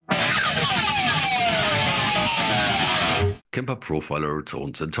KEMPER Profiler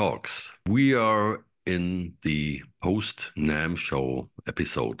Tones and Talks. We are in the post-NAMM show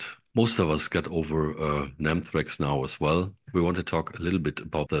episode. Most of us got over NAMM tracks now as well. We want to talk a little bit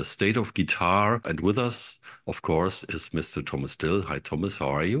about the state of guitar. And with us, of course, is Mr. Thomas Dill. Hi, Thomas. How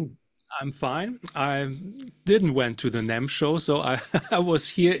are you? I'm fine. I didn't went to the NAMM show, so I, I was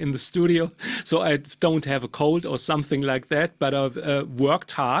here in the studio. So I don't have a cold or something like that, but I've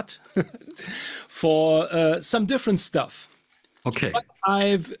worked hard for some different stuff. Okay.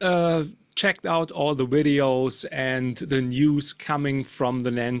 I've checked out all the videos, and the news coming from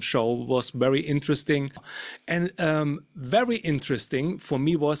the NAMM show was very interesting. And very interesting for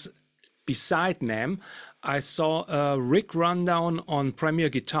me was, beside NAMM, I saw a rig rundown on Premier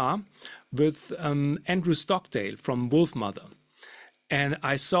Guitar with Andrew Stockdale from Wolfmother. And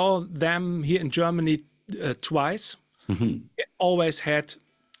I saw them here in Germany twice. It always had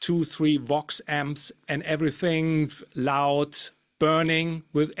 2, 3 Vox amps and everything loud, burning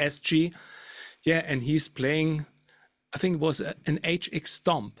with SG. Yeah, and he's playing, I think it was an HX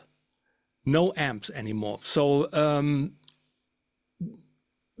Stomp. No amps anymore. So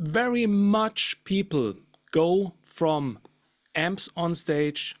very much people go from amps on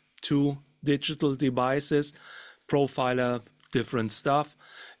stage to digital devices, profiler, different stuff.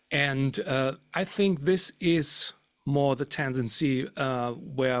 And I think this is more the tendency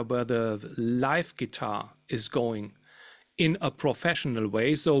where the live guitar is going in a professional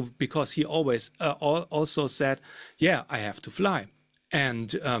way. So because he always also said, yeah, I have to fly.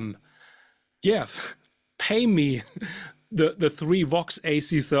 And yeah, pay me the 3 Vox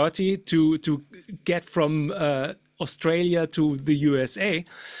AC30 to get from Australia to the USA.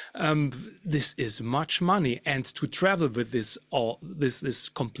 This is much money, and to travel with this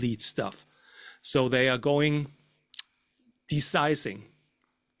complete stuff. So they are going decising.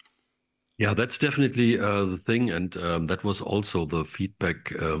 Yeah, that's definitely the thing. And that was also the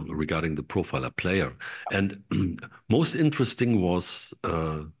feedback regarding the profiler player. And most interesting was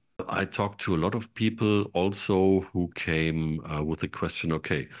I talked to a lot of people also who came with the question,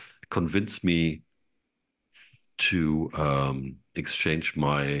 okay, convince me to exchange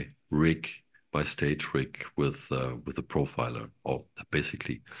my rig, my stage rig with a profiler, or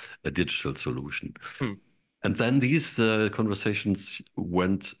basically a digital solution. And then these conversations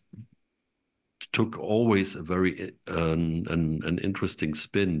took always a very an interesting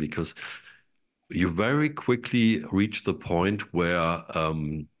spin, because you very quickly reach the point where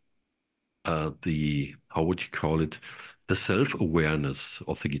the, how would you call it, the self-awareness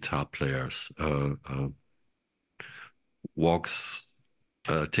of the guitar players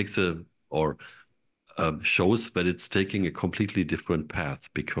takes a, or shows that it's taking a completely different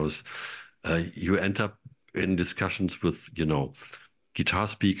path, because you end up in discussions with, guitar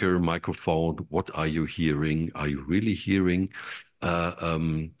speaker, microphone. What are you hearing? Are you really hearing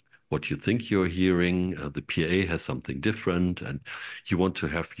what you think you're hearing? The PA has something different, and you want to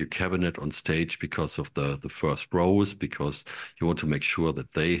have your cabinet on stage because of the first rows, because you want to make sure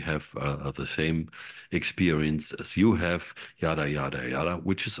that they have the same experience as you have, yada, yada, yada,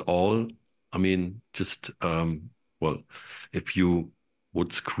 which is all, I mean, just, well, if you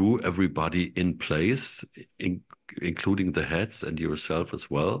would screw everybody in place, including the heads and yourself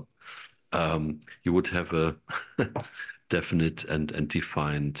as well, you would have a definite and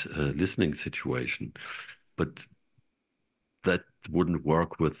defined listening situation. But that wouldn't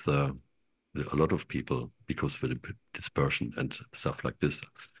work with a lot of people because of the dispersion and stuff like this.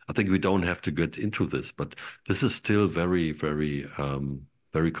 I think we don't have to get into this, but this is still very, very,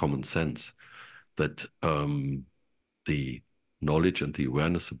 very common sense, that the knowledge and the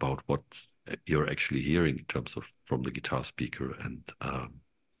awareness about what you're actually hearing in terms of from the guitar speaker and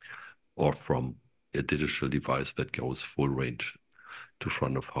or from a digital device that goes full range to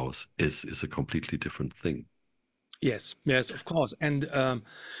front of house is a completely different thing. Yes, yes, of course. And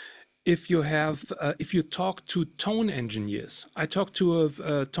if you talk to tone engineers, I talked to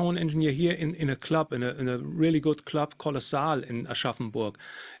a tone engineer here in a club, in a really good club called a Saal in Aschaffenburg.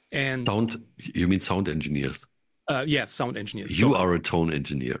 And you mean sound engineers? Yeah, sound engineers. You are a tone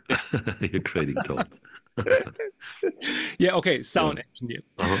engineer. You're creating tones. Yeah, okay, sound engineer.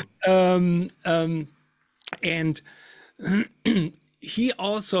 And he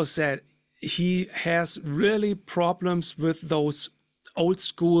also said he has really problems with those old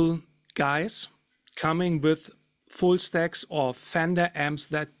school guys coming with full stacks or Fender amps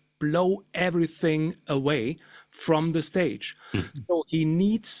that blow everything away from the stage. So he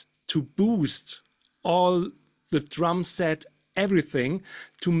needs to boost all the drum set, everything,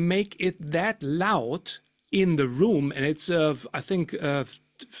 to make it that loud in the room. And it's I think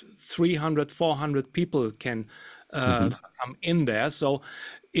 300, 400 people can come in there. So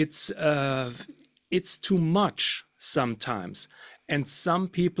it's too much sometimes. And some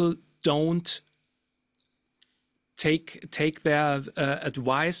people don't take their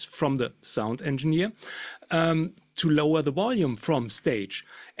advice from the sound engineer to lower the volume from stage.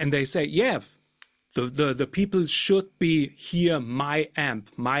 And they say, yeah, the people should be hear my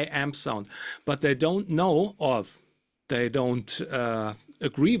amp sound, but they don't know, or they don't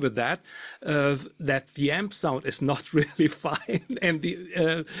agree with that, that the amp sound is not really fine. And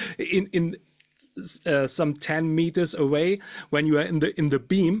the in some 10 meters away when you are in the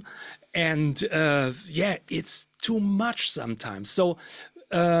beam, and yeah, it's too much sometimes. So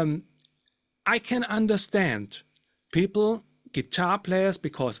I can understand people, guitar players,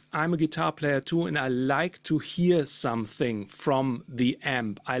 because I'm a guitar player too, and I like to hear something from the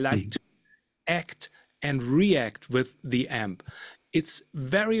amp. I like to act and react with the amp. It's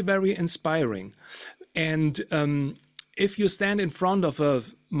very, very inspiring. And if you stand in front of a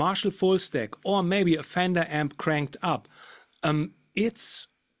Marshall full stack or maybe a Fender amp cranked up, it's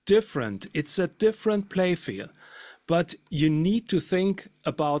different. It's a different play feel. But you need to think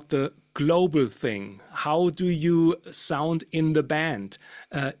about the global thing. How do you sound in the band?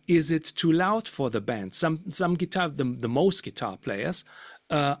 Is it too loud for the band? Some guitar, the most guitar players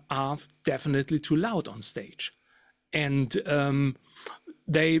are definitely too loud on stage. And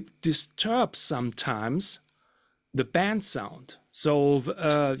they disturb sometimes the band sound. So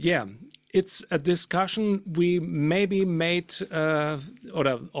yeah, it's a discussion we maybe made,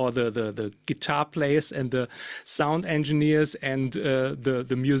 or the guitar players and the sound engineers and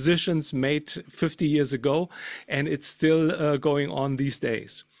the musicians made 50 years ago, and it's still going on these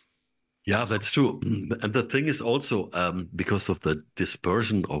days. Yeah, that's true. And the thing is also, because of the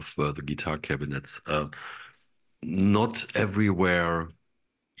dispersion of the guitar cabinets, not everywhere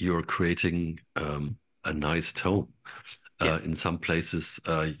you're creating a nice tone. Yeah. In some places,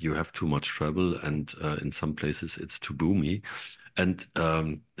 you have too much treble, and in some places, it's too boomy. And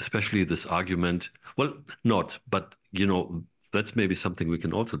especially this argument, well, not, but that's maybe something we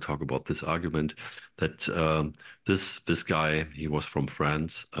can also talk about. This argument that this guy, he was from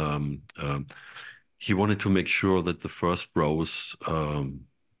France. He wanted to make sure that the first rows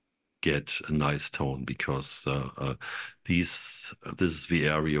get a nice tone, because this is the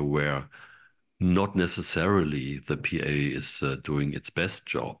area where not necessarily the PA is doing its best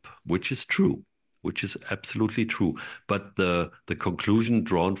job, which is true, which is absolutely true. But the conclusion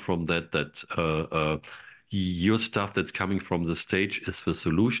drawn from that your stuff that's coming from the stage is the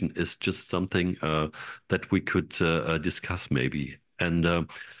solution, is just something that we could discuss maybe. And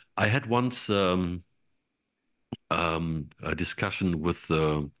I had once a discussion with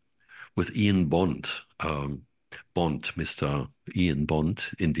Ian Bond. Bond, Mr. Ian Bond,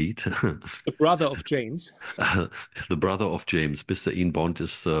 indeed. The brother of James. The brother of James. Mr. Ian Bond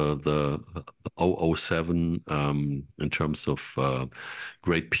is the 007 in terms of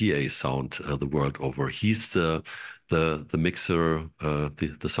great PA sound the world over. He's the mixer,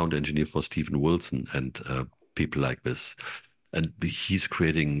 the sound engineer for Steven Wilson and people like this. And he's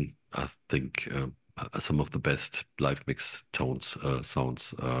creating, I think, some of the best live mix tones,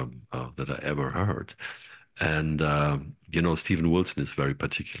 sounds that I ever heard. And Steven Wilson is very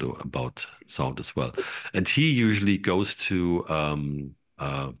particular about sound as well. And he usually goes to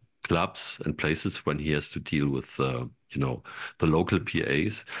clubs and places when he has to deal with the local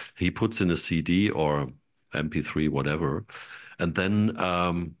PAs. He puts in a CD or MP3, whatever, and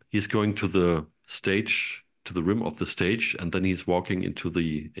then he's going to the stage, to the rim of the stage, and then he's walking into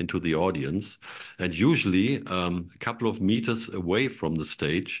the audience. And usually, a couple of meters away from the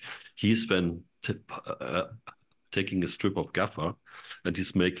stage, he's then taking a strip of gaffer, and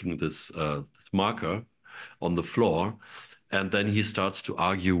he's making this marker on the floor. And then he starts to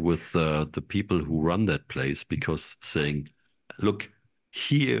argue with the people who run that place, because saying, look,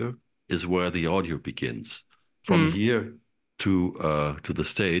 here is where the audio begins. From here to the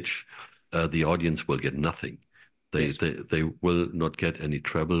stage, the audience will get nothing. They will not get any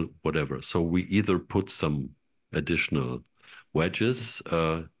treble, whatever. So we either put some additional wedges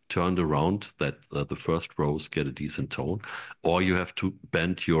turned around that the first rows get a decent tone, or you have to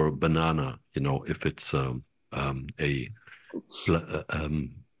bend your banana, if it's a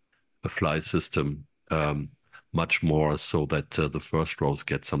fly system, much more, so that the first rows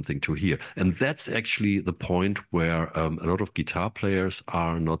get something to hear. And that's actually the point where a lot of guitar players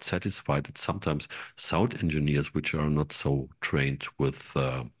are not satisfied. It's sometimes sound engineers which are not so trained with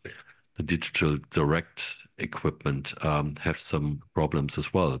the digital direct equipment have some problems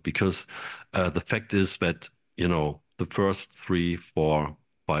as well, because the fact is that the first 3, 4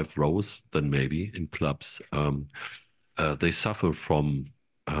 5 rows, then maybe in clubs, they suffer from,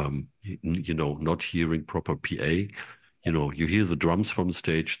 not hearing proper PA. You hear the drums from the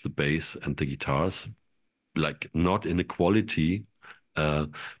stage, the bass and the guitars, like not in a quality,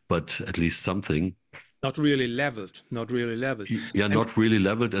 but at least something. Not really leveled, not really leveled. Yeah, And not really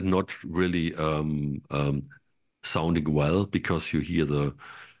leveled and not really sounding well, because you hear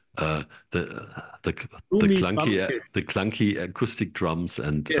uh, the the the roomy drum clunky kit. the clunky acoustic drums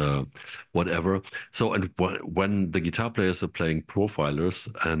and Yes. whatever. So, and when the guitar players are playing profilers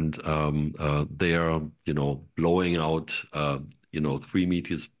and they are blowing out 3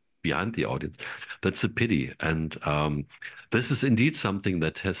 meters behind the audience, that's a pity. And this is indeed something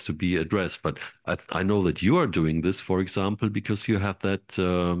that has to be addressed. But I know that you are doing this, for example, because you have that.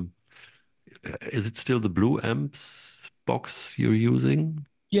 Is it still the Blue Amps box you're using?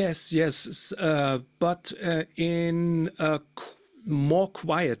 Yes, yes, but in a more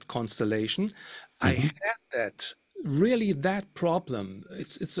quiet constellation, I Hmm. had that problem.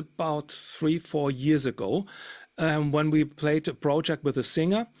 It's about 3, 4 years ago, when we played a project with a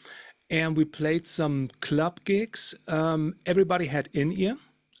singer, and we played some club gigs. Everybody had in-ear.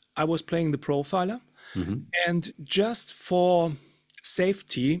 I was playing the profiler, Hmm. and just for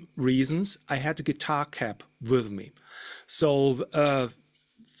safety reasons, I had a guitar cab with me. So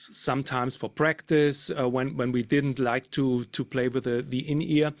sometimes for practice, when we didn't like to play with the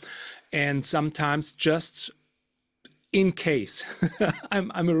in-ear, and sometimes just in case.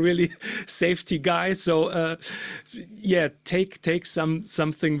 I'm a really safety guy, so yeah, take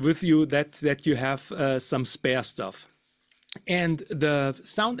something with you that you have some spare stuff. And the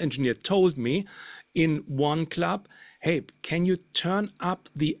sound engineer told me in one club, hey, can you turn up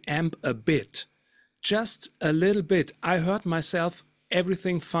the amp a bit? Just a little bit. I heard myself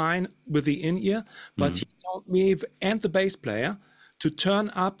everything fine with the in-ear, but he told me and the bass player to turn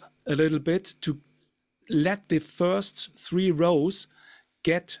up a little bit to let the first 3 rows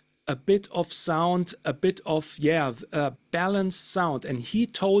get a bit of sound, a bit of balanced sound. And he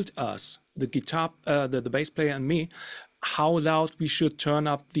told us, the guitar, the bass player and me, how loud we should turn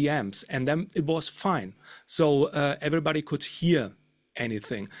up the amps, and then it was fine. So everybody could hear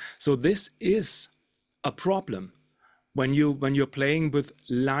anything. So this is a problem when you're playing with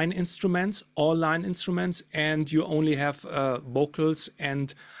line instruments, all line instruments, and you only have vocals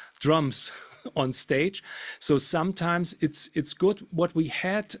and drums on stage. So sometimes it's good. What we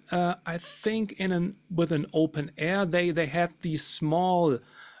had, I think, with an open air, they had these small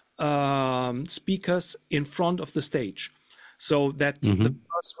speakers in front of the stage, so that the Hmm.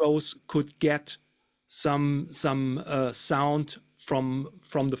 first rows could get some sound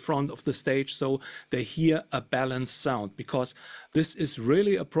from the front of the stage, so they hear a balanced sound, because this is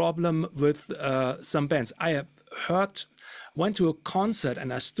really a problem with some bands. I have heard, went to a concert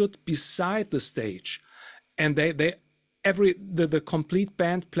and I stood beside the stage, and the complete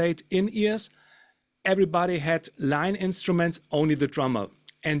band played in ears. Everybody had line instruments, only the drummer,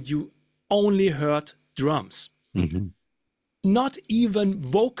 and you only heard drums, Hmm. not even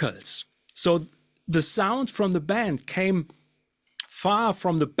vocals. So the sound from the band came far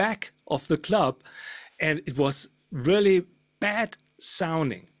from the back of the club, and it was really bad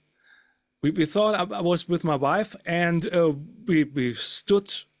sounding. We thought, I was with my wife, and we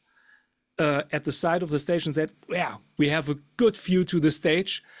stood at the side of the stage and said, yeah, we have a good view to the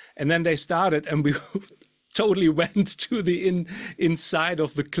stage. And then they started, and we totally went to the inside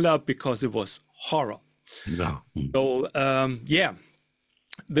of the club, because it was horror. No. So yeah,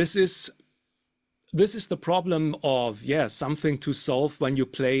 this is the problem of, something to solve when you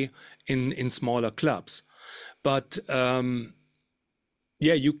play in smaller clubs. But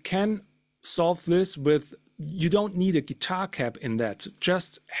you can solve this with, you don't need a guitar cab in that,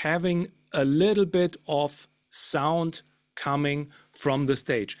 just having a little bit of sound coming from the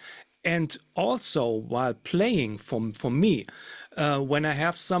stage. And also, while playing, for me, when I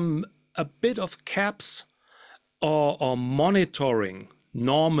have a bit of caps or monitoring,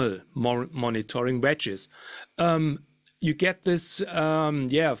 normal monitoring wedges, you get this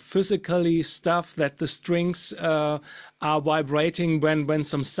physically stuff that the strings are vibrating when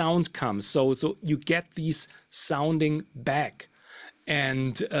some sound comes, so you get these sounding back.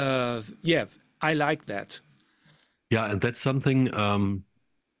 And I like that. Yeah, and that's something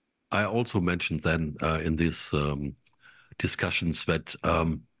I also mentioned then in these discussions that,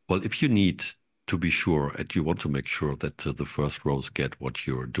 well, if you need to be sure and you want to make sure that the first rows get what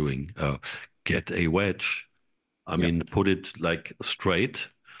you're doing, get a wedge. I Yeah. mean, put it like straight,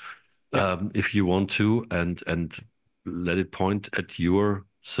 Yeah. if you want to, and let it point at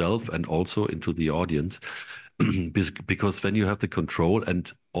yourself and also into the audience. because then you have the control,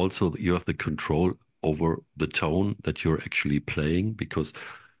 and also you have the control over the tone that you're actually playing, because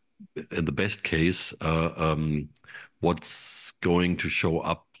in the best case, what's going to show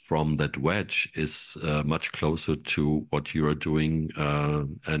up from that wedge is much closer to what you are doing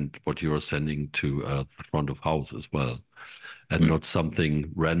and what you are sending to the front of house as well, and not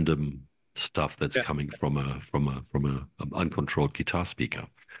something random stuff that's Yeah. coming from a uncontrolled guitar speaker.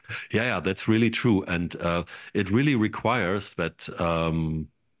 Yeah, that's really true, and it really requires that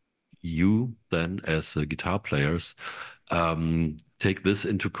you then, as guitar players, take this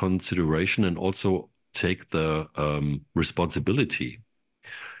into consideration, and also take the responsibility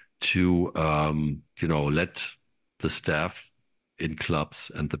to let the staff in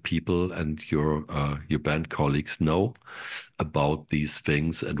clubs and the people and your band colleagues know about these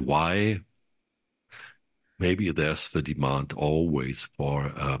things, and why maybe there's the demand always for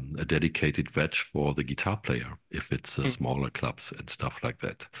a dedicated wedge for the guitar player if it's Mm. smaller clubs and stuff like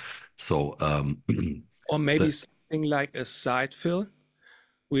that. So Or maybe the something like a side fill.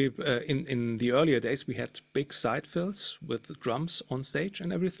 We in the earlier days we had big side fills with the drums on stage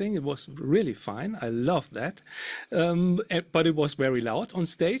and everything. It was really fine. I loved that, but it was very loud on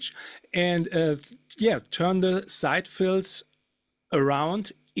stage. And yeah, turn the side fills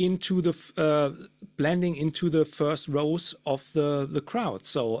around into the blending into the first rows of the crowd.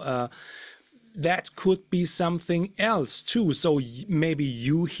 So that could be something else too. So maybe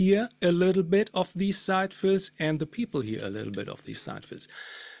you hear a little bit of these side fills and the people hear a little bit of these side fills.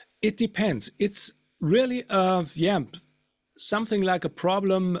 It depends. It's really yeah, something like a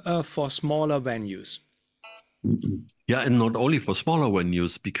problem for smaller venues. Yeah, and not only for smaller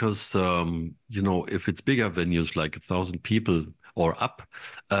venues, because if it's bigger venues like 1,000 people or up,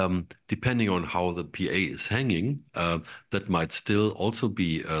 depending on how the PA is hanging, that might still also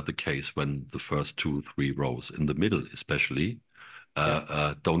be the case when the first two, three rows in the middle, especially,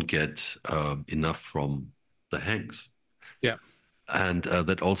 Yeah. don't get enough from the hangs. Yeah. And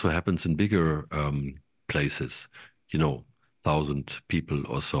that also happens in bigger places, 1,000 people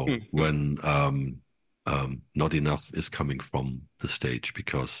or so, Mhm. when not enough is coming from the stage,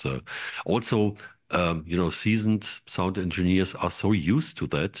 because also, seasoned sound engineers are so used to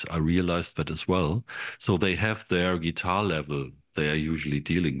that. I realized that as well. So they have their guitar level they are usually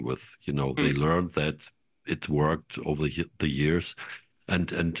dealing with. They Mhm. learned that it worked over the years,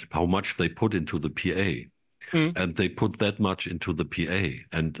 and how much they put into the PA, Mhm. and they put that much into the PA.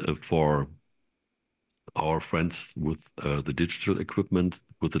 And for our friends with the digital equipment,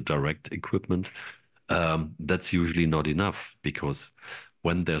 with the direct equipment, that's usually not enough, because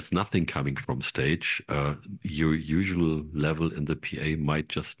when there's nothing coming from stage, your usual level in the PA might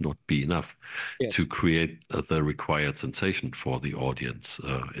just not be enough to Yes. create the required sensation for the audience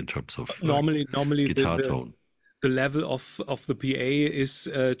in terms of Normally guitar tone. the level of the PA is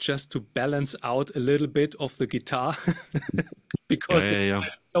just to balance out a little bit of the guitar Yeah, because the yeah, yeah. guitar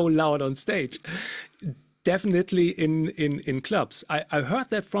is so loud on stage. Definitely in clubs. I heard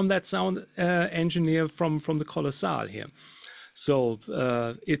that from that sound engineer from the Colossal here. So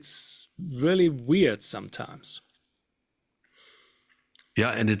it's really weird sometimes.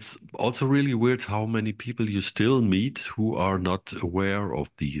 Yeah, and it's also really weird how many people you still meet who are not aware of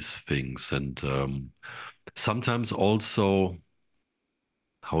these things. And sometimes also,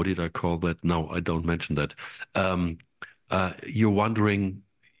 how did I call that? No, I don't mention that. Um, you're wondering,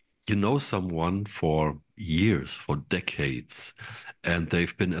 you know someone for years, for decades, and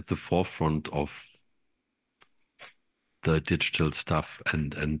they've been at the forefront of the digital stuff,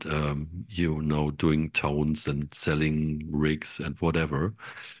 and doing tones and selling rigs and whatever.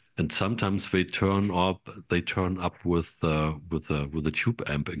 And sometimes they turn up with a tube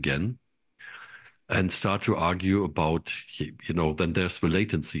amp again, and start to argue about, then there's the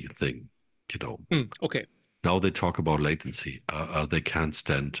latency thing, you know. Okay. Now they talk about latency. They can't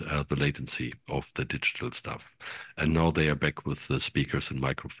stand the latency of the digital stuff. And now they are back with the speakers and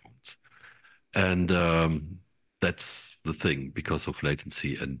microphones. And that's the thing, because of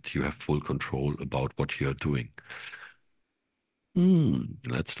latency, and you have full control about what you're doing.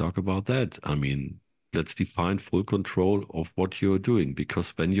 Let's talk about that. I mean, let's define full control of what you're doing,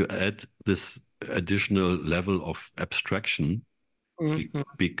 because when you add this additional level of abstraction, Mhm.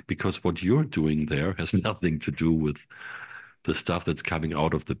 because what you're doing there has nothing to do with the stuff that's coming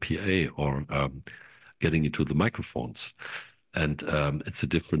out of the PA or getting into the microphones. And it's a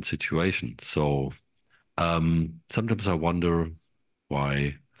different situation. So sometimes I wonder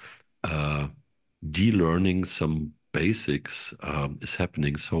why uh, de-learning some basics is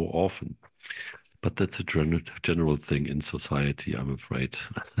happening so often. But that's a general thing in society, I'm afraid,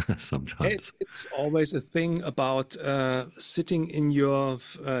 sometimes. It's always a thing about sitting in your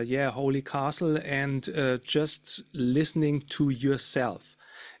holy castle and just listening to yourself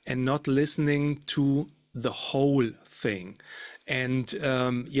and not listening to the whole thing. And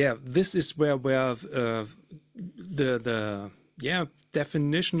this is where the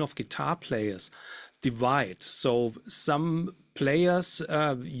definition of guitar players divide. So some players,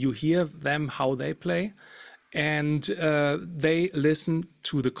 you hear them how they play, and they listen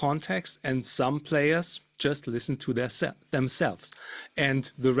to the context, and some players just listen to themselves,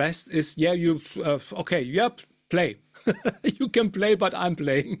 and the rest is okay, yep, play. You can play, but I'm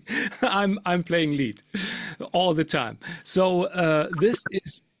playing. I'm playing lead all the time. So this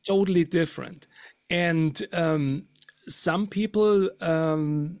is totally different, and some people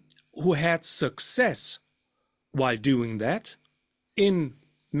who had success while doing that in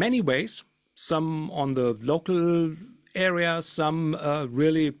many ways, some on the local area, some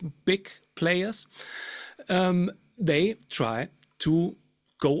really big players, they try to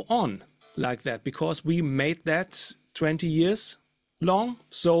go on like that because we made that 20 years long,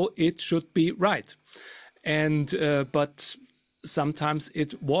 so it should be right. And but sometimes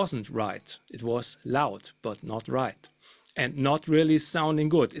it wasn't right. It was loud, but not right, and not really sounding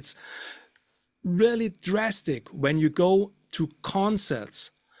good. It's really drastic when you go to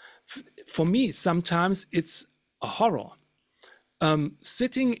concerts. For me, sometimes it's a horror.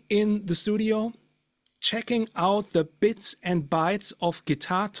 Sitting in the studio, checking out the bits and bytes of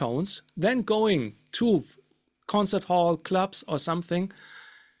guitar tones, then going to concert hall, clubs, or something,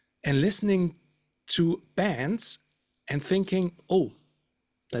 and listening to bands and thinking, oh,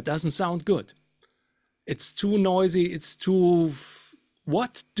 that doesn't sound good. It's too noisy. It's too.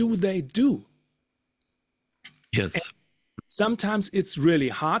 What do they do? Yes. Sometimes it's really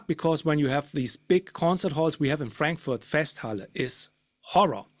hard because when you have these big concert halls we have in Frankfurt, Festhalle is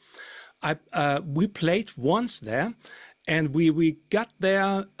horror. We played once there, and we got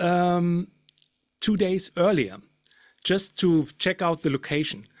there 2 days earlier just to check out the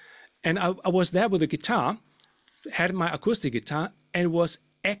location. And I was there with a guitar, had my acoustic guitar, and it was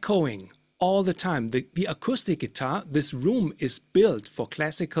echoing all the time. The acoustic guitar, this room is built for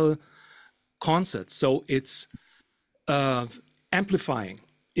classical concerts, so it's amplifying,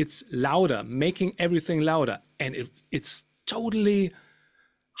 it's louder, making everything louder, and it's totally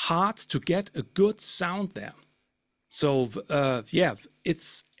hard to get a good sound there. So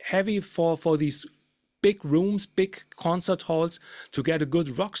it's heavy for these big rooms, big concert halls, to get a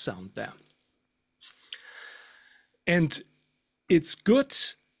good rock sound there. And it's good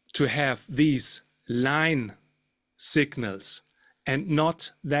to have these line signals and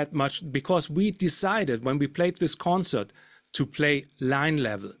not that much, because we decided when we played this concert to play line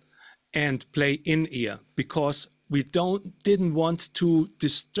level and play in ear, because we didn't want to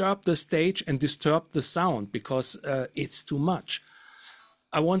disturb the stage and disturb the sound, because it's too much.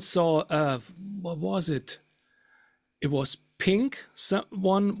 I once saw what was it? It was Pink.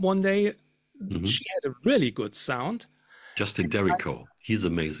 One day, she had a really good sound. Justin Derrico, he's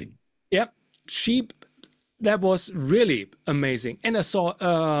amazing. Yeah, that was really amazing. And I saw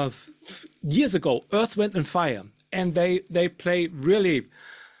years ago Earth, Wind and Fire, and they play really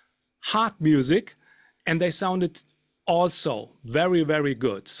hard music, and they sounded also very, very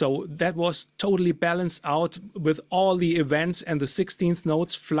good. So that was totally balanced out with all the events and the 16th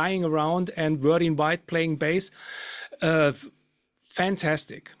notes flying around and Wordin White playing bass.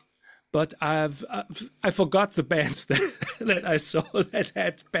 Fantastic. But I forgot the bands that I saw that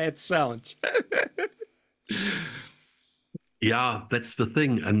had bad sounds. Yeah, that's the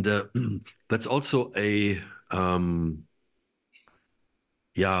thing. And that's also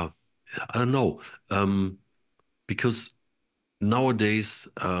yeah, I don't know. Because nowadays,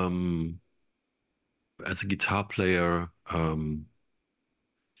 as a guitar player,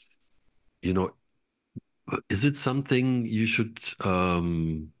 you know, is it something you should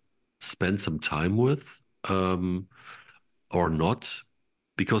spend some time with or not?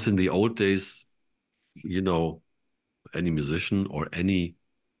 Because in the old days, any musician or any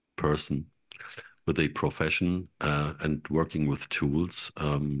person with a profession and working with tools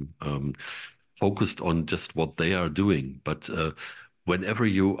focused on just what they are doing. But whenever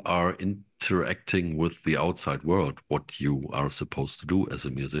you are interacting with the outside world, what you are supposed to do as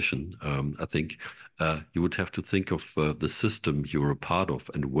a musician, I think you would have to think of the system you're a part of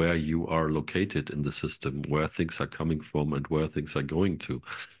and where you are located in the system, where things are coming from and where things are going to,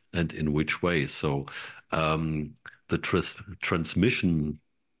 and in which way. So the transmission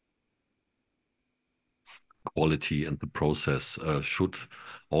quality and the process should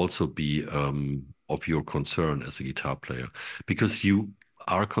also be of your concern as a guitar player, because you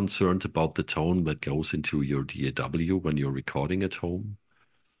are concerned about the tone that goes into your DAW when you're recording at home.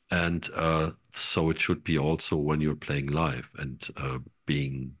 And so it should be also when you're playing live and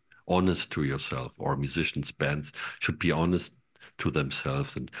being honest to yourself, or musicians, bands should be honest to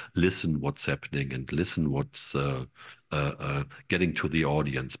themselves and listen what's happening and listen what's getting to the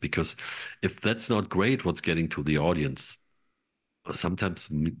audience. Because if that's not great, what's getting to the audience, sometimes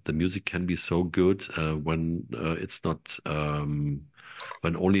the music can be so good when it's not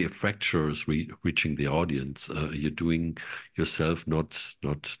when only a fracture is reaching the audience. You're doing yourself not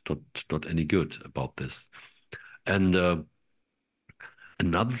any good about this. And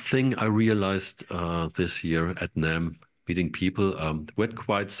another thing I realized this year at NAMM, meeting people, we had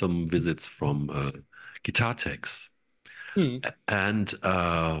quite some visits from guitar techs. And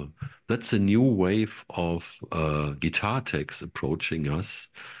that's a new wave of guitar techs approaching us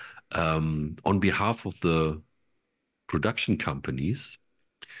on behalf of the production companies,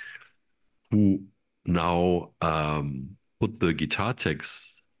 who now put the guitar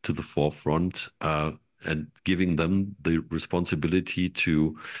techs to the forefront and giving them the responsibility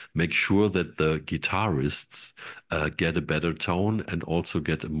to make sure that the guitarists get a better tone and also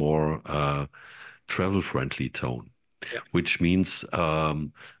get a more travel-friendly tone. Yeah. Which means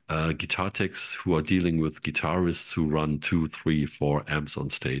guitar techs who are dealing with guitarists who run 2, 3, 4 amps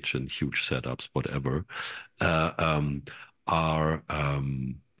on stage and huge setups, whatever, are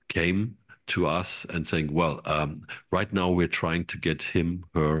came to us and saying, well, right now we're trying to get him,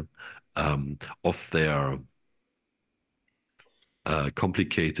 her off their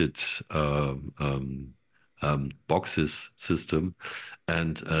complicated boxes system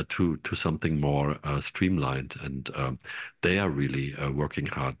and to something more streamlined. And they are really working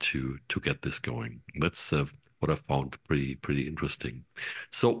hard to get this going. That's what I found pretty interesting.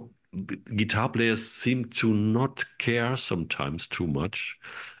 So guitar players seem to not care sometimes too much.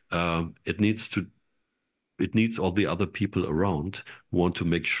 It needs all the other people around who want to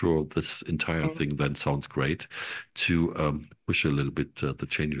make sure this entire thing then sounds great to push a little bit the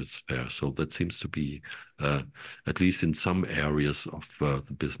changes there. So that seems to be, at least in some areas of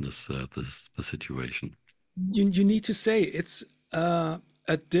the business, the situation. You need to say it's a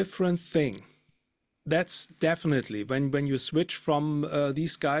different thing. That's definitely when you switch from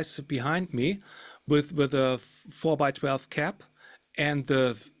these guys behind me with a 4x12 cap and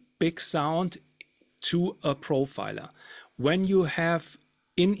the big sound to a profiler. When you have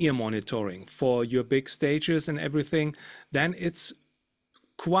in-ear monitoring for your big stages and everything, then it's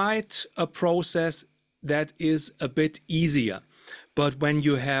quite a process that is a bit easier. But when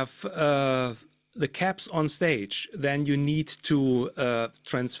you have the caps on stage, then you need to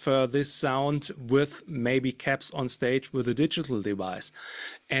transfer this sound with maybe caps on stage with a digital device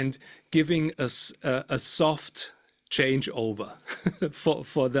and giving us a soft changeover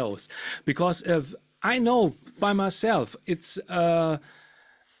for those. Because I know by myself, it's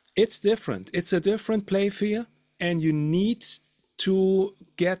different. It's a different play feel, and you need to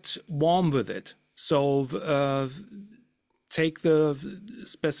get warm with it. So take the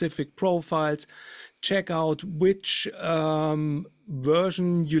specific profiles, check out which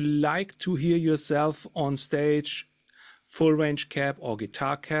version you like to hear yourself on stage, full range cap or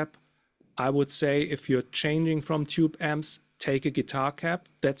guitar cap. I would say if you're changing from tube amps, take a guitar cap.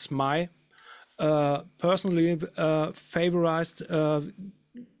 That's my personally favorized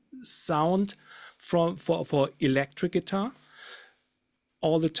sound for electric guitar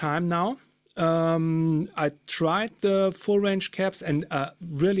all the time now. I tried the full range caps and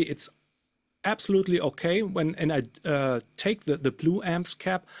really it's absolutely okay and I take the blue amps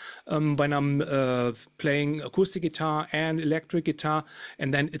cap when I'm playing acoustic guitar and electric guitar,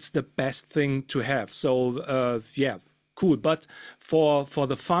 and then it's the best thing to have. So yeah, cool. But for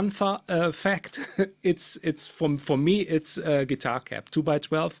the fun fact, it's for me it's a guitar cap,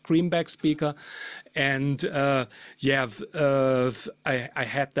 2x12 greenback speaker, and yeah, I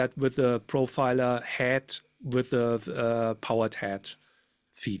had that with the profiler head with the powered head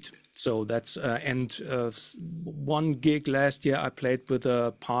feet. So that's and one gig last year I played with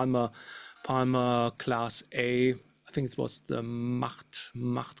a Palmer Class A. I think it was the Macht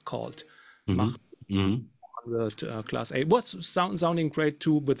called Macht. Class A. What's sounding great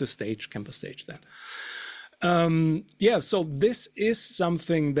too with the stage, KEMPER stage then. Yeah, so this is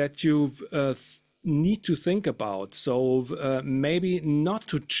something that you need to think about. So maybe not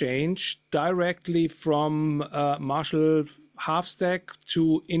to change directly from Marshall half stack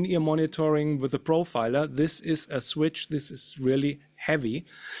to in-ear monitoring with the profiler. This is a switch. This is really heavy,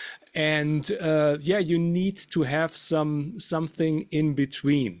 and yeah, you need to have something in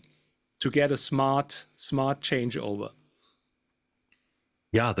between to get a smart changeover.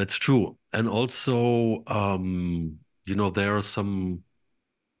 Yeah, that's true. And also, there are some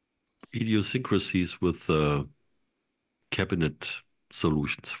idiosyncrasies with cabinet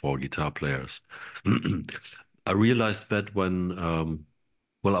solutions for guitar players. I realized that when,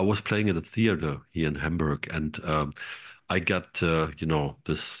 well, I was playing at a theater here in Hamburg, and I got,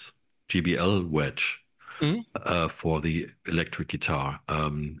 this GBL wedge Mhm. for the electric guitar,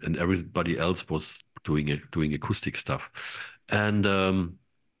 and everybody else was doing acoustic stuff. And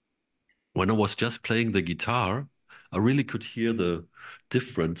when I was just playing the guitar, I really could hear the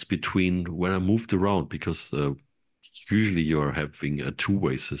difference between when I moved around because usually you're having a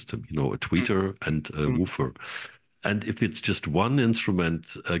two-way system, a tweeter and a Mhm. woofer. And if it's just one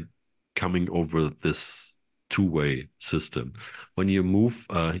instrument coming over this two-way system, when you move,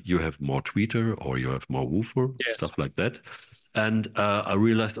 you have more tweeter or you have more woofer, Yes. stuff like that. And I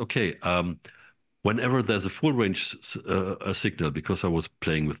realized, okay, whenever there's a full range a signal, because I was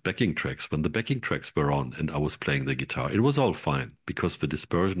playing with backing tracks, when the backing tracks were on and I was playing the guitar, it was all fine because the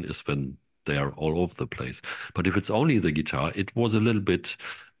dispersion is when they are all over the place. But if it's only the guitar, it was a little bit,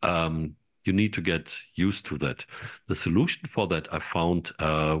 you need to get used to that. The solution for that I found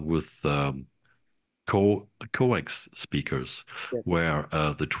with coax speakers, Yes. where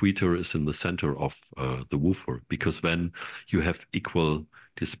the tweeter is in the center of the woofer, because then you have equal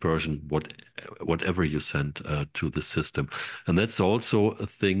dispersion, whatever you send to the system. And that's also a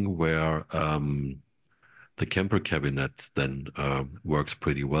thing where the Kemper cabinet then works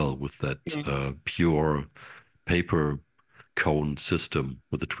pretty well with that Mhm. pure paper cone system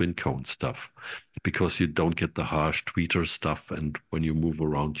with the twin cone stuff, because you don't get the harsh tweeter stuff, and when you move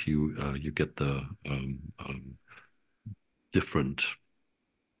around, you get the different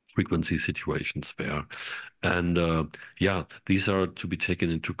frequency situations there. And yeah, these are to be taken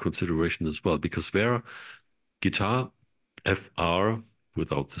into consideration as well, because their guitar FR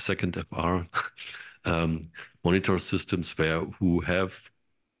without the second FR um, monitor systems there who have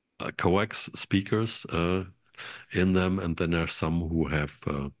coax speakers in them, and then there are some who have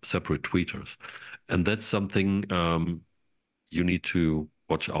separate tweeters, and that's something you need to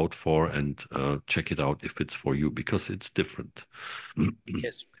watch out for and check it out if it's for you, because it's different.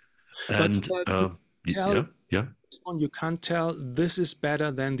 Yes. But And tell yeah, yeah. this one, you can't tell this is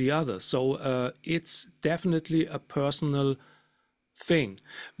better than the other. So it's definitely a personal thing.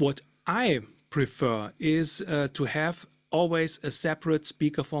 What I prefer is to have always a separate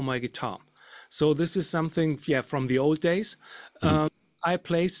speaker for my guitar. So this is something, yeah, from the old days. Mhm. I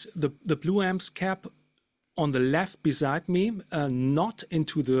place the Blue Amps cap on the left beside me, not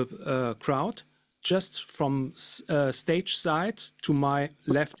into the crowd, just from stage side to my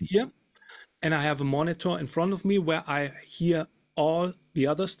left ear. And I have a monitor in front of me where I hear all the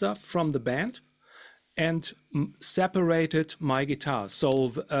other stuff from the band, and separated my guitar.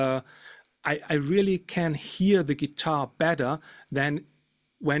 So I really can hear the guitar better than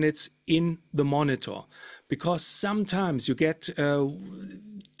when it's in the monitor, because sometimes you get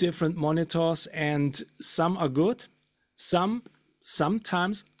different monitors and some are good,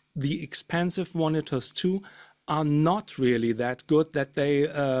 sometimes the expensive monitors too are not really that good, that they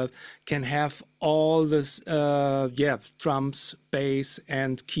can have all this yeah, drums, bass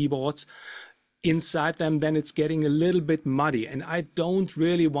and keyboards inside them. Then it's getting a little bit muddy, and I don't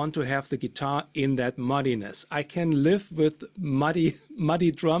really want to have the guitar in that muddiness. I can live with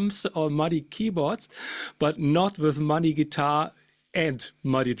muddy drums or muddy keyboards, but not with muddy guitar and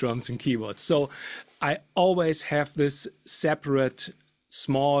muddy drums and keyboards. So I always have this separate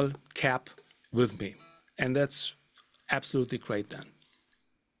small cap with me, and that's absolutely great. Then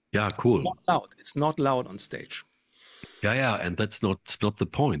Yeah, it's cool. not loud, it's not loud on stage. Yeah, yeah, and that's not the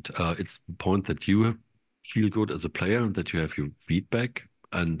point. It's the point that you feel good as a player and that you have your feedback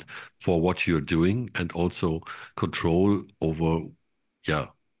and for what you're doing, and also control over, yeah,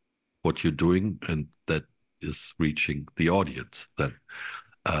 what you're doing, and that is reaching the audience, that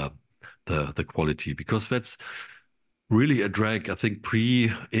uh, the quality, because that's really a drag. I think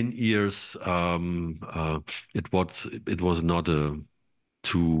pre in ears, it was not a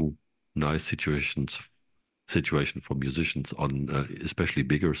too nice situation for musicians on especially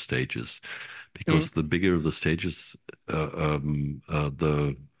bigger stages, Mm. because the bigger the stages,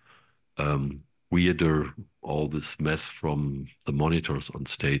 the weirder all this mess from the monitors on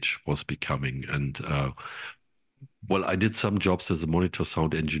stage was becoming. And well, I did some jobs as a monitor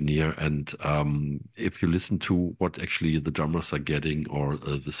sound engineer, and if you listen to what actually the drummers are getting, or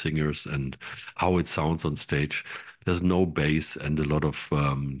the singers, and how it sounds on stage, there's no bass and a lot of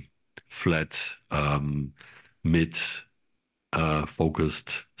flat mid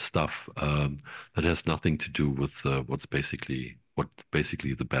focused stuff that has nothing to do with what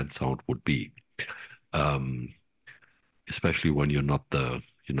basically the band sound would be. Um, Especially when you're not the,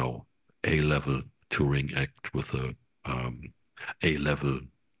 A-level touring act with a A-level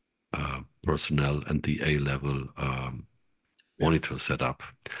personnel and the A-level Yeah. monitor setup.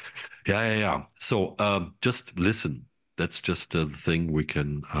 Yeah, yeah, yeah. So just listen. That's just the thing we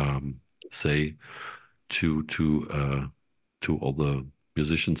can say to to all the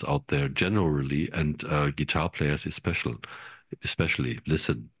musicians out there generally, and guitar players especially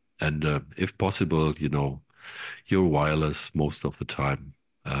listen. And if possible, you're wireless most of the time,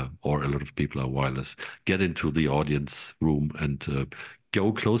 or a lot of people are wireless. Get into the audience room and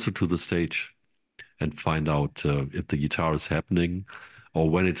go closer to the stage and find out if the guitar is happening or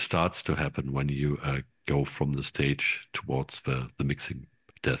when it starts to happen when you go from the stage towards the mixing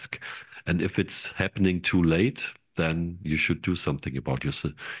desk. And if it's happening too late, then you should do something about your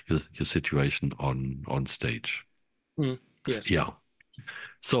situation on stage. Mm, yes. Yeah.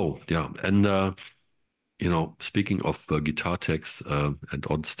 So yeah, and speaking of guitar techs and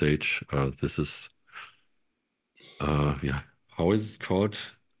on stage, this is yeah, how is it called?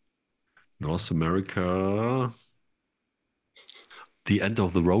 North America, the end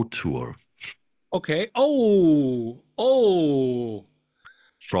of the road tour. Okay. Oh, oh.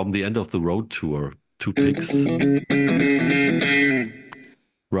 From the end of the road tour, two picks.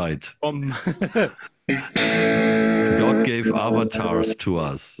 Right. Um, God gave avatars to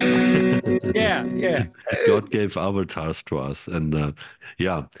us. yeah, yeah. God gave avatars to us, and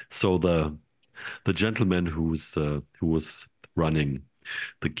yeah. So the gentleman who was running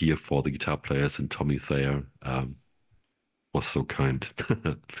the gear for the guitar players and Tommy Thayer was so kind.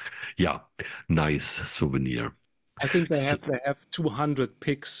 Yeah, nice souvenir. I think S- they have 200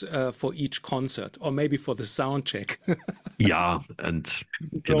 picks for each concert, or maybe for the sound check. yeah, and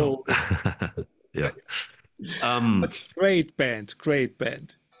you know, So, yeah. Um, but great band, great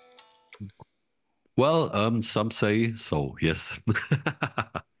band. well, some say so. Yes,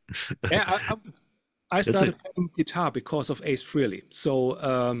 Yeah, I that's started it. playing guitar because of Ace Frehley. So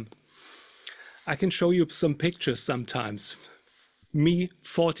I can show you some pictures sometimes. Me,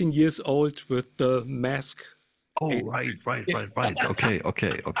 14 years old with the mask. Oh, Ace right, right, Frehley. right, right. Okay,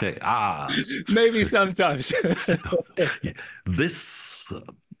 okay, okay. Ah, Maybe sometimes. yeah. This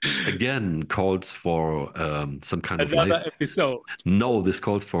again calls for some kind of live. Another episode. No, this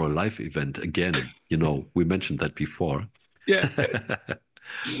calls for a live event again. We mentioned that before. Yeah.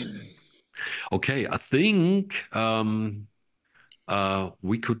 Okay, I think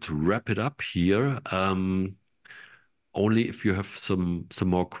we could wrap it up here. Only if you have some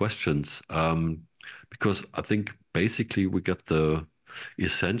more questions, because I think basically we got the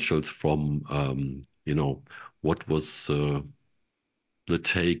essentials from what was the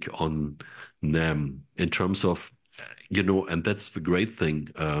take on NAMM in terms of and that's the great thing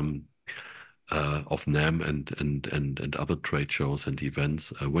of NAMM and other trade shows and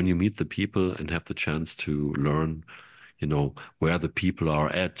events when you meet the people and have the chance to learn where the people are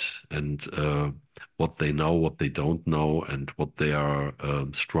at and what they know, what they don't know, and what their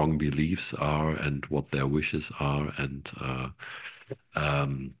strong beliefs are and what their wishes are. And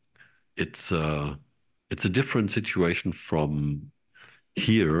um, it's it's a different situation from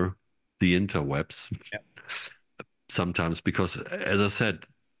here, the interwebs, sometimes because, as I said,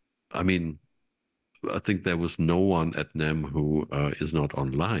 I mean, I think there was no one at NAMM who is not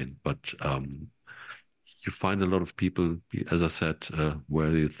online, but you find a lot of people, as I said,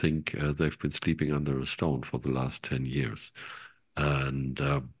 where you think they've been sleeping under a stone for the last 10 years. And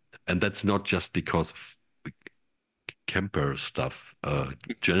that's not just because of Kemper stuff,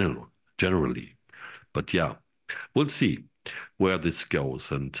 generally. But yeah, we'll see where this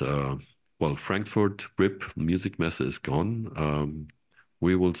goes. And well, Frankfurt RIP Music Messe is gone.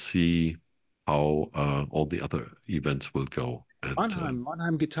 We will see how all the other events will go. And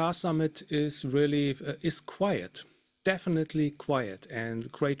Mannheim Guitar Summit is really is quiet, definitely quiet,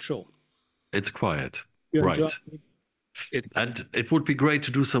 and great show. it's quiet, Here in right? Germany, it's And it would be great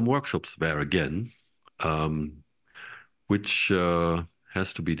to do some workshops there again, um, which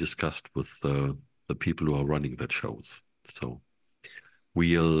has to be discussed with the people who are running the shows. So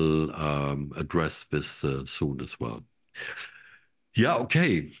we'll address this soon as well. Yeah,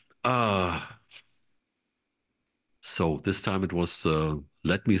 okay. Uh, so this time it was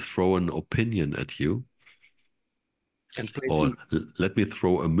let me throw an opinion at you, and play or too. let me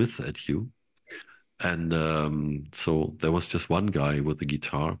throw a myth at you. And so there was just one guy with a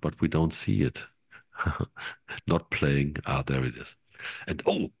guitar, but we don't see it. Not playing. Ah, there it is. And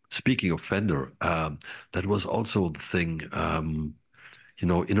oh, speaking of Fender, that was also the thing.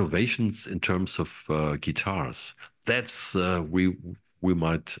 Innovations in terms of guitars. That's we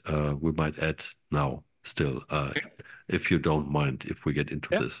might add now still, if you don't mind, if we get into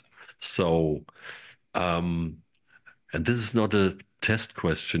Yeah. this. So, and this is not a test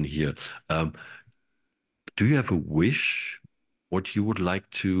question here. Um, do you have a wish what you would like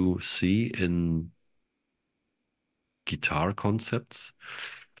to see in guitar concepts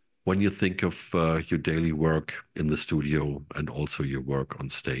when you think of your daily work in the studio and also your work on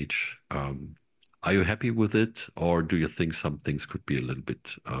stage? Are you happy with it, or do you think some things could be a little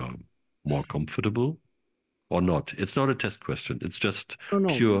bit more comfortable or not? It's not a test question. It's just No,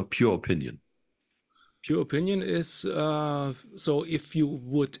 no. pure opinion. Pure opinion is so if you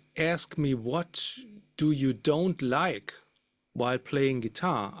would ask me what do you don't like while playing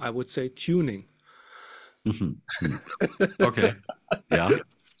guitar, I would say tuning. Mhm. Hmm. Okay. Yeah.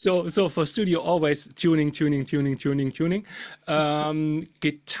 So for studio, always tuning, tuning, tuning, tuning, tuning.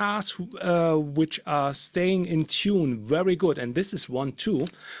 Guitars which are staying in tune, very good. And this is one too.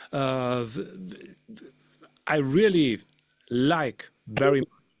 Uh, I really like very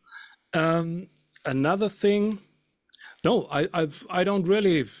much. Another thing, no, I don't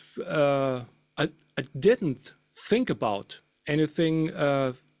really. I didn't think about anything.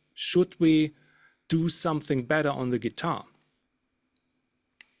 Should we do something better on the guitar?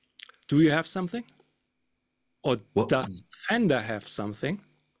 Do you have something? Or Well, does Fender have something?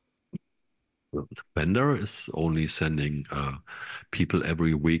 Fender is only sending people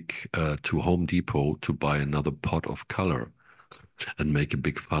every week to Home Depot to buy another pot of color and make a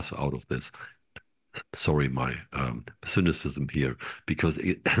big fuss out of this. Sorry, my cynicism here, because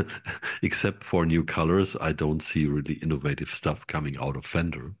except for new colors, I don't see really innovative stuff coming out of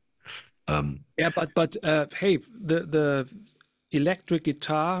Fender. Um, Yeah, but hey, the electric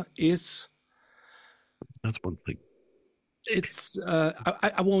guitar is that's one thing. it's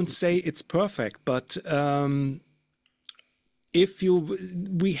I won't say it's perfect, but if you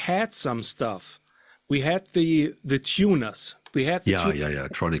we had some stuff, we had the tuners, we had the Yeah.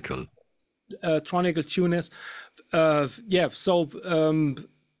 Tronical. tronical tuners. Yeah, so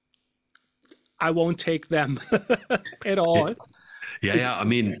I won't take them at Yeah, all. It's yeah. I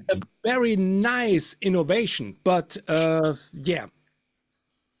mean, a very nice innovation, but yeah.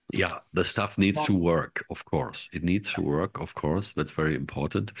 yeah, the stuff needs to work, of course. It needs to work, of course. That's very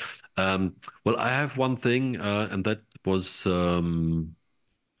important. Well, I have one thing, and that was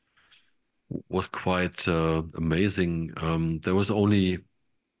quite amazing. There was only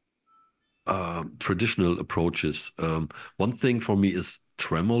traditional approaches. One thing for me is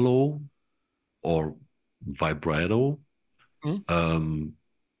tremolo or vibrato, Mm, um,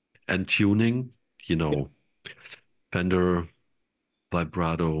 and tuning. You yeah, know, Fender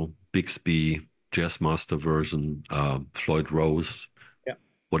vibrato, Bixby, Jazzmaster version, Floyd Rose. yeah.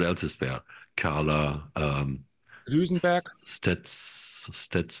 What else is there? Carla, Duesenberg.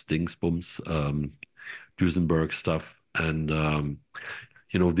 Stets Dingsbums, Duesenberg stuff, and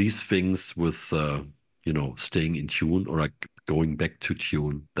these things with staying in tune or like going back to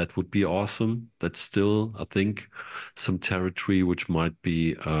tune. That would be awesome. That's still, I think, some territory which might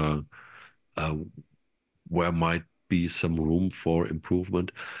be uh, where might be some room for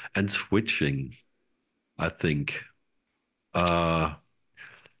improvement and switching. I think. Uh,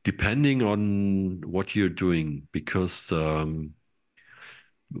 Depending on what you're doing, because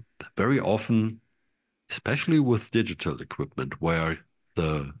very often, especially with digital equipment, where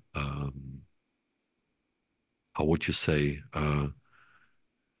the how would you say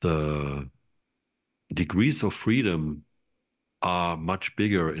the degrees of freedom are much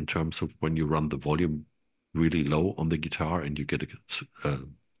bigger in terms of when you run the volume really low on the guitar and you get a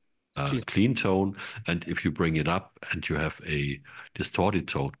Clean. clean tone, and if you bring it up and you have a distorted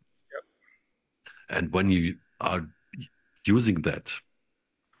tone, and when you are using that,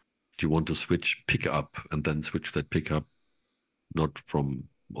 you want to switch pickup and then switch that pickup not from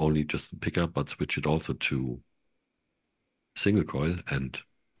only just the pickup, but switch it also to single coil and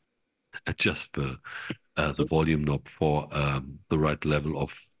adjust the So, volume knob for the right level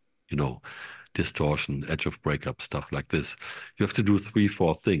of, you know, distortion, edge of breakup, stuff like this. You have to do three,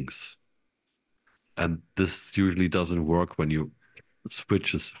 four things. And this usually doesn't work when you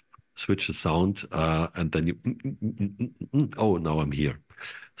switch the sound and then oh, now I'm here.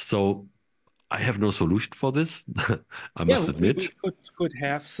 So I have no solution for this, I yeah, must we admit. could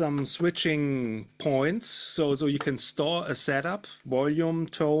have some switching points, so you can store a setup, volume,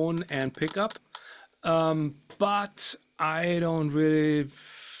 tone, and pickup. But I don't really.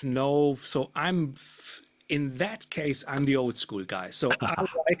 no. So in that case, I'm the old school guy. So I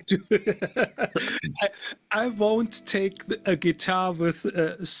like to, I won't take a guitar with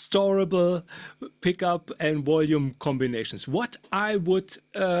storable pickup and volume combinations. What I would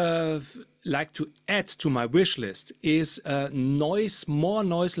like to add to my wish list is more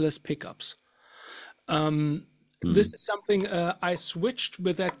noiseless pickups. This is something I switched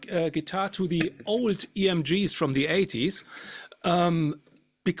with that guitar to the old EMGs from the 80s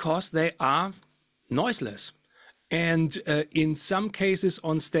because they are noiseless. And in some cases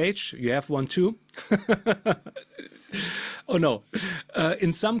on stage, you have one too. Oh no.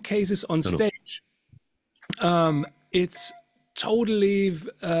 In some cases on No, no. stage, it's totally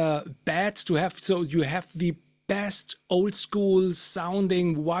bad to have. So you have the best old school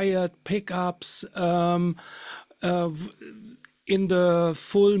sounding wired pickups in the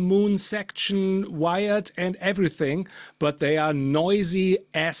full moon section, wired and everything, but they are noisy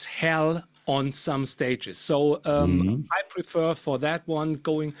as hell on some stages. So I prefer for that one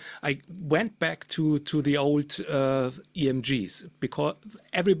going. I went back to the old EMGs because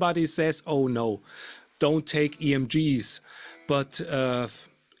everybody says, "Oh no, don't take EMGs," but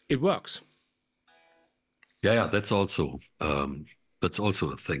it works. Yeah, that's also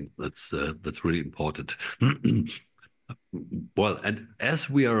a thing that's really important. Well, and as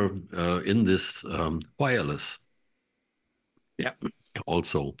we are in this wireless Yeah.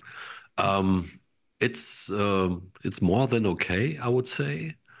 also, um, it's more than okay, I would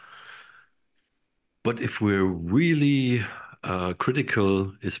say. But if we're really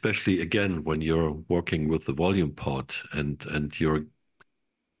critical, especially again when you're working with the volume pot and you're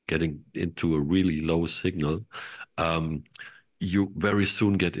getting into a really low signal, um, you very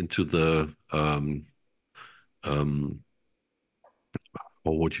soon get into the um,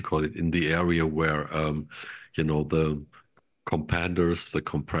 or what you call it, in the area where the companders, the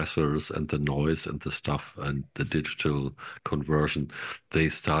compressors, and the noise and the stuff and the digital conversion, they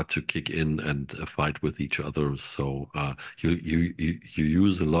start to kick in and fight with each other. So you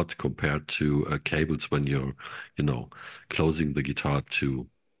use a lot compared to cables when you're closing the guitar to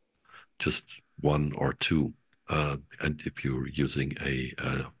just one or two, and if you're using a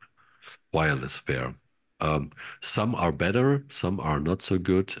wireless pair. Um, some are better, some are not so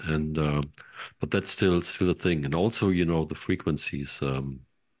good, and but that's still a thing. And also, the frequencies.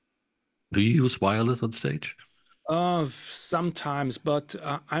 Do you use wireless on stage? Sometimes, but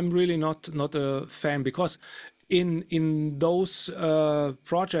I'm really not a fan because in those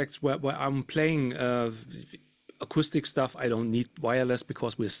projects where I'm playing acoustic stuff, I don't need wireless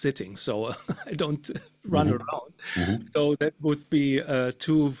because we're sitting, so I don't run Hmm. around. Hmm. So that would be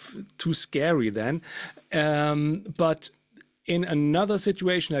too scary then. But in another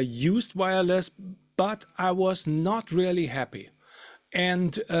situation, I used wireless, but I was not really happy.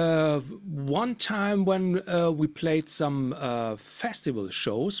 And one time when we played some festival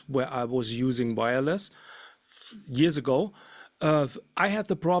shows where I was using wireless years ago, I had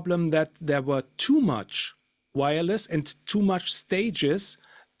the problem that there were too much wireless and too much stages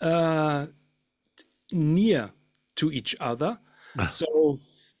near to each other. So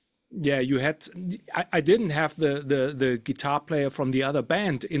yeah, you had. I didn't have the guitar player from the other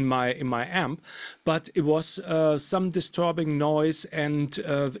band in my amp, but it was some disturbing noise, and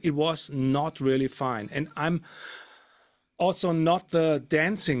it was not really fine. And I'm also not the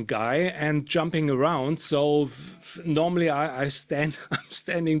dancing guy and jumping around. So normally I stand. I'm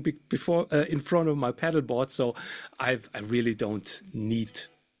standing before in front of my pedal board. So I really don't need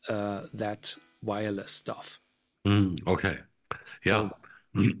that wireless stuff. Okay. So Yeah.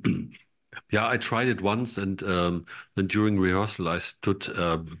 Yeah, I tried it once, and then during rehearsal, I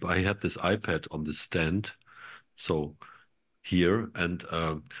had this iPad on the stand, so here, and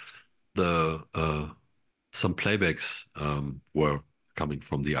the some playbacks were coming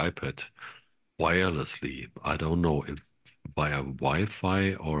from the iPad wirelessly. I don't know if via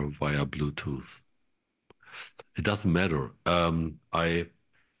Wi-Fi or via Bluetooth. It doesn't matter.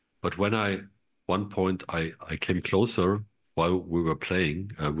 But when one point I came closer while we were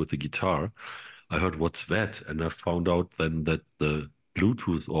playing with the guitar, I heard what's that, and I found out then that the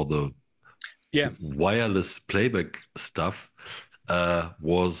Bluetooth or the yeah. wireless playback stuff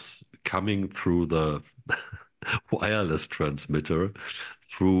was coming through the wireless transmitter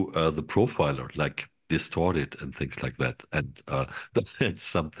through the profiler, like distorted and things like that. And that's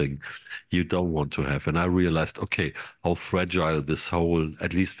something you don't want to have. And I realized, okay, how fragile this whole,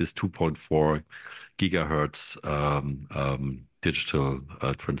 at least this 2.4 gigahertz digital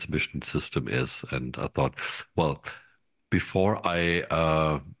transmission system is. And I thought, well, before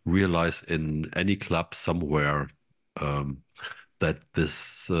I realize in any club somewhere um, that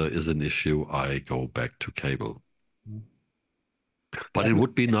this is an issue, I go back to cable. But it Definitely.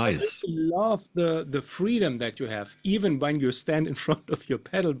 would be I nice. really love the freedom that you have, even when you stand in front of your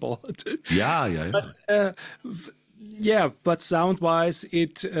pedal board. Yeah, yeah, yeah. But yeah, but sound-wise,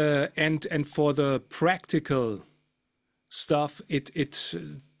 it and for the practical stuff, it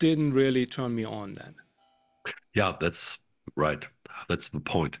didn't really turn me on then. Yeah, that's right. That's the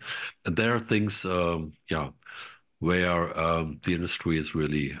point. And there are things, yeah, where the industry is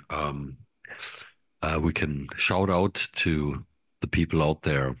really, we can shout out to the people out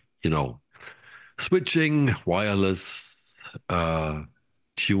there, you know, switching, wireless,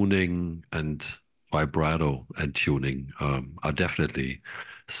 tuning, and vibrato and tuning are definitely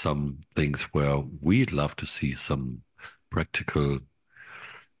some things where we'd love to see some practical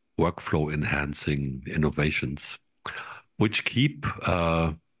workflow enhancing innovations, which keep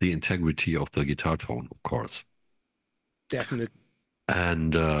the integrity of the guitar tone, of course. Definitely.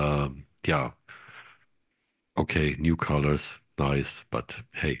 And yeah, okay, new colors, nice, but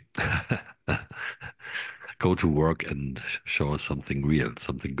hey, go to work and show us something real,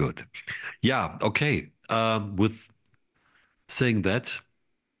 something good. Yeah, okay. With saying that,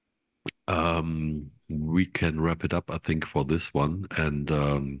 we can wrap it up, I think, for this one. And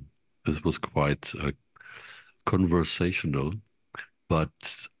this was quite conversational.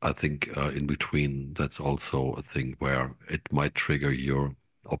 But I think in between, that's also a thing where it might trigger your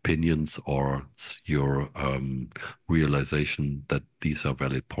opinions or your realization that these are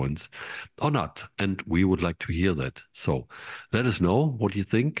valid points or not. And we would like to hear that. So let us know what you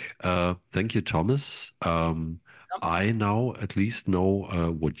think. Thank you, Thomas. I now at least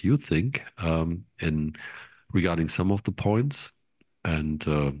know what you think in regarding some of the points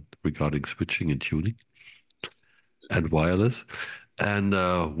and regarding switching and tuning and wireless. And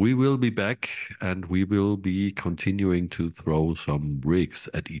we will be back and we will be continuing to throw some rigs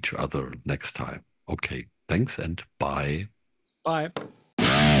at each other next time. Okay, thanks and bye. Bye.